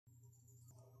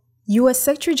U.S.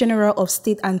 Secretary General of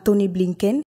State Antony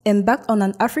Blinken embarked on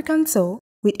an African tour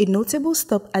with a notable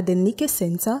stop at the Nike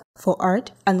Center for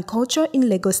Art and Culture in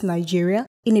Lagos, Nigeria,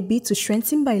 in a bid to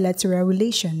strengthen bilateral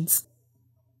relations.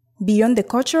 Beyond the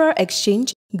cultural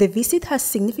exchange, the visit has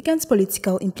significant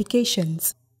political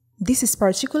implications. This is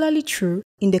particularly true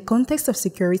in the context of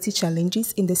security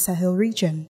challenges in the Sahel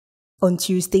region. On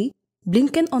Tuesday,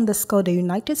 Blinken underscored the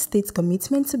United States'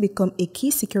 commitment to become a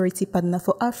key security partner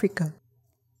for Africa.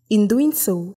 In doing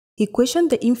so, he questioned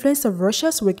the influence of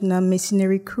Russia's Wagner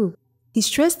mercenary group. He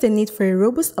stressed the need for a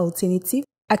robust alternative,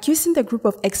 accusing the group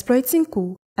of exploiting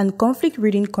coup and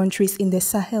conflict-ridden countries in the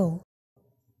Sahel.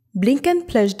 Blinken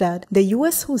pledged that the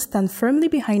U.S. will stand firmly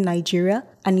behind Nigeria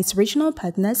and its regional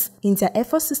partners in their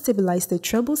efforts to stabilize the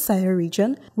troubled Sahel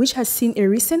region, which has seen a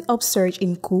recent upsurge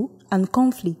in coup and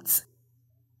conflicts.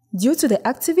 Due to the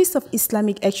activities of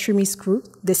Islamic extremist group,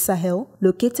 the Sahel,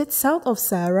 located south of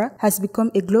Sahara, has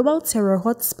become a global terror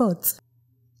hotspot.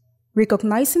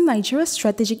 Recognizing Nigeria's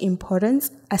strategic importance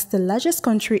as the largest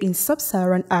country in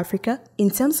sub-Saharan Africa in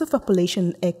terms of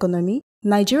population and economy,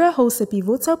 Nigeria holds a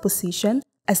pivotal position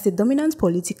as the dominant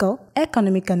political,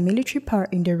 economic and military power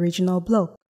in the regional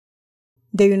bloc.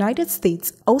 The United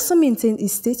States also maintains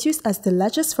its status as the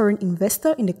largest foreign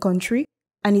investor in the country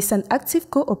and is an active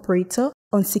co-operator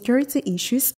on security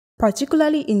issues,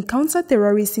 particularly in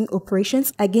counter-terrorism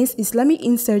operations against Islamic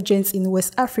insurgents in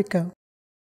West Africa.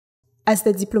 As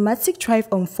the diplomatic drive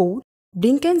unfolds,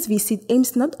 Blinken's visit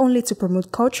aims not only to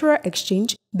promote cultural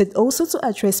exchange but also to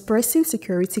address pressing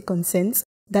security concerns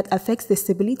that affect the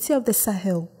stability of the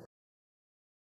Sahel.